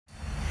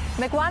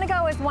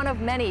Mukwonago is one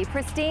of many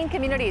pristine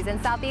communities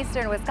in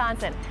southeastern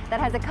Wisconsin that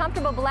has a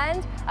comfortable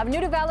blend of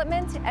new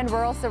development and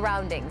rural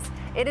surroundings.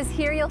 It is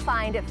here you'll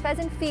find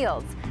Pheasant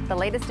Fields, the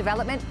latest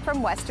development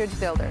from Westridge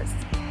Builders.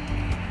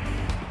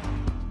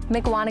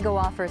 Mukwonago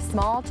offers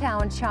small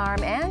town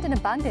charm and an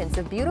abundance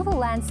of beautiful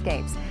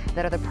landscapes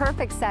that are the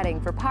perfect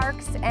setting for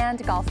parks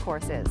and golf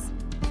courses.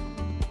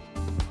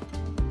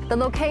 The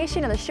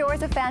location on the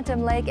shores of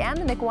Phantom Lake and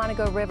the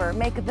Mukwonago River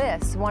make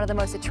this one of the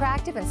most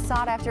attractive and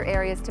sought-after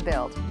areas to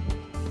build.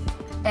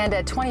 And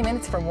at 20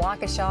 minutes from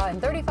Waukesha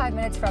and 35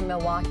 minutes from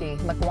Milwaukee,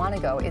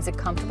 Mukwonago is a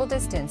comfortable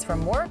distance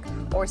from work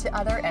or to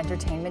other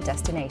entertainment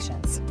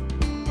destinations.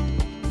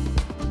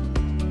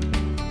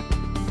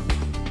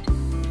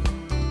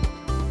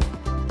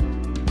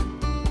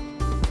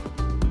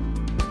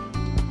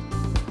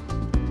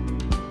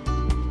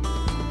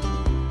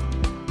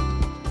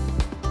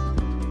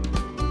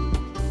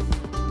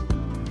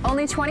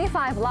 Only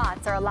 25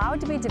 lots are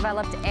allowed to be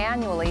developed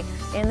annually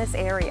in this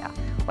area.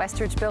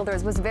 Westridge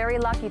Builders was very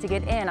lucky to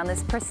get in on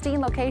this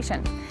pristine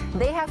location.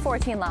 They have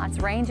 14 lots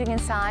ranging in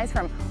size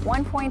from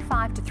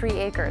 1.5 to 3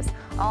 acres,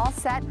 all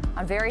set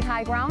on very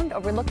high ground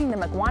overlooking the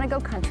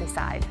Mukwonago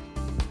countryside.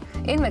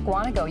 In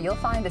Mukwonago, you'll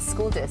find a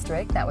school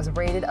district that was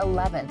rated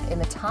 11th in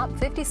the top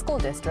 50 school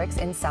districts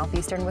in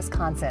southeastern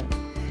Wisconsin.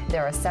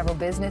 There are several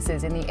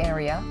businesses in the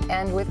area,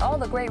 and with all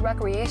the great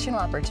recreational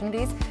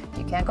opportunities,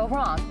 you can't go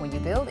wrong when you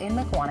build in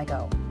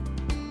Mukwonago.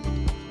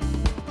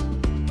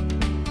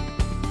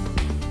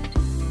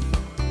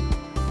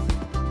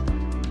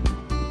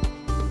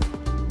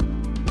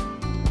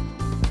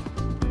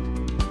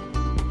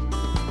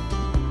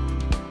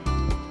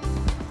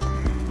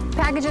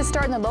 Packages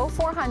start in the low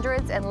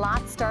 400s and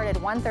lots start at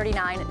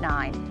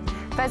 $139.9.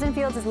 Pheasant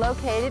Fields is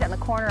located on the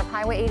corner of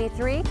Highway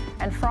 83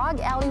 and Frog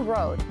Alley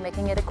Road,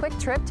 making it a quick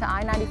trip to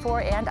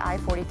I-94 and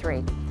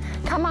I-43.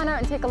 Come on out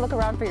and take a look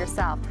around for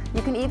yourself.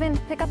 You can even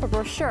pick up a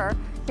brochure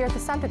here at the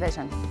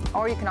subdivision,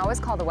 or you can always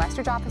call the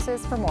Westridge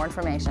offices for more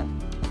information.